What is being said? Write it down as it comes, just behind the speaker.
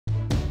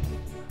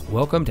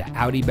Welcome to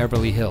Audi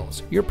Beverly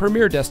Hills, your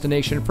premier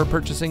destination for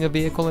purchasing a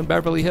vehicle in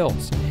Beverly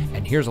Hills.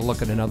 And here's a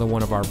look at another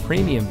one of our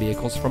premium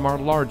vehicles from our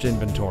large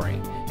inventory.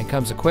 It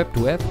comes equipped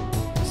with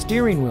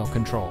steering wheel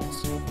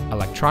controls,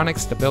 electronic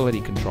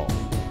stability control,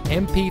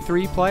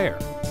 MP3 player,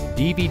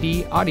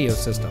 DVD audio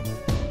system,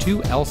 2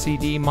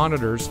 LCD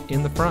monitors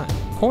in the front,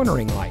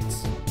 cornering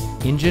lights,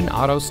 engine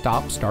auto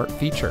stop start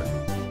feature,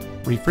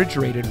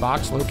 refrigerated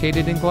box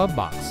located in glove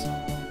box,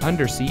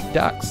 under-seat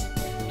ducts,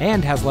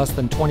 and has less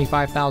than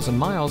 25,000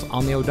 miles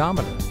on the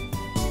odometer.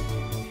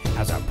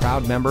 As a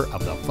proud member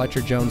of the Fletcher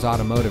Jones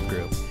Automotive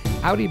Group,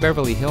 Audi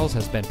Beverly Hills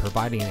has been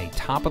providing a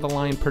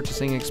top-of-the-line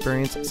purchasing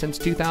experience since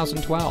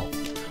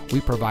 2012.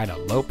 We provide a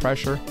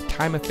low-pressure,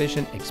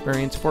 time-efficient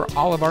experience for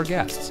all of our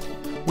guests.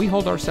 We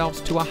hold ourselves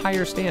to a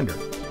higher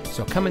standard.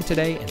 So come in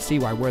today and see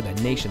why we're the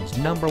nation's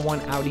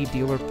 #1 Audi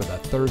dealer for the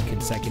 3rd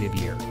consecutive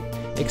year.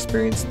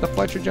 Experience the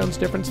Fletcher Jones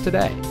difference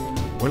today.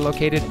 We're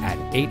located at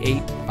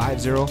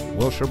 8850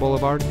 Wilshire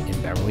Blvd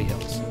in Beverly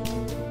Hills.